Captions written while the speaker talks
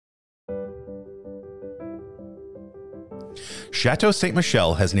Chateau Ste.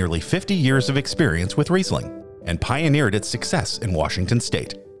 Michelle has nearly 50 years of experience with Riesling and pioneered its success in Washington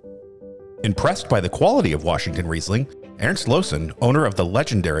state. Impressed by the quality of Washington Riesling, Ernst Losen, owner of the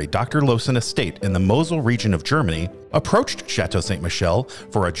legendary Dr. Losen estate in the Mosel region of Germany, approached Chateau Ste. Michelle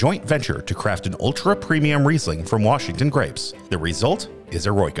for a joint venture to craft an ultra-premium Riesling from Washington grapes. The result is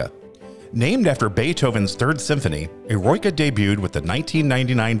Eroica. Named after Beethoven's Third Symphony, Eroica debuted with the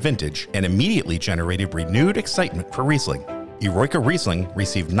 1999 vintage and immediately generated renewed excitement for Riesling. Eroica Riesling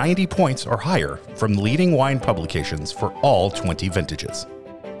received 90 points or higher from leading wine publications for all 20 vintages.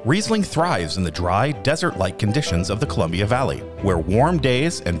 Riesling thrives in the dry, desert-like conditions of the Columbia Valley, where warm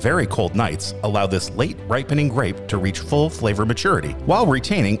days and very cold nights allow this late ripening grape to reach full flavor maturity while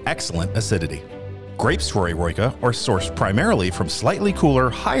retaining excellent acidity. Grapes for Eroica are sourced primarily from slightly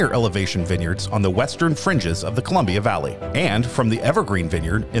cooler, higher elevation vineyards on the western fringes of the Columbia Valley, and from the Evergreen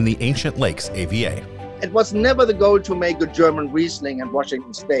Vineyard in the ancient lakes AVA. It was never the goal to make a German Riesling in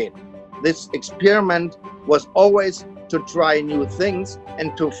Washington state. This experiment was always to try new things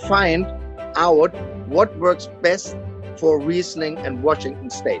and to find out what works best for Riesling in Washington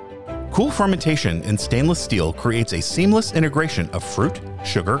state. Cool fermentation in stainless steel creates a seamless integration of fruit,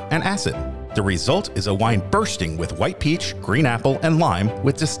 sugar, and acid. The result is a wine bursting with white peach, green apple, and lime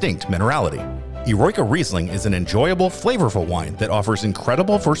with distinct minerality. Eroica Riesling is an enjoyable, flavorful wine that offers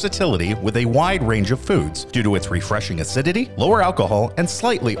incredible versatility with a wide range of foods due to its refreshing acidity, lower alcohol, and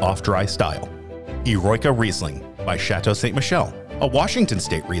slightly off-dry style. Eroica Riesling by Chateau Ste. Michelle, a Washington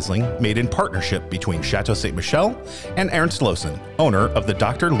state Riesling made in partnership between Chateau Ste. Michelle and Ernst Losen, owner of the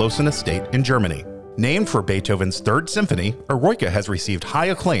Dr. Losen estate in Germany. Named for Beethoven's Third Symphony, Eroica has received high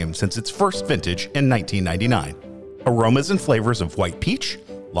acclaim since its first vintage in 1999. Aromas and flavors of white peach,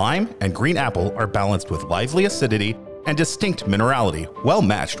 lime, and green apple are balanced with lively acidity and distinct minerality, well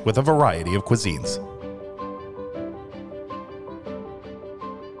matched with a variety of cuisines.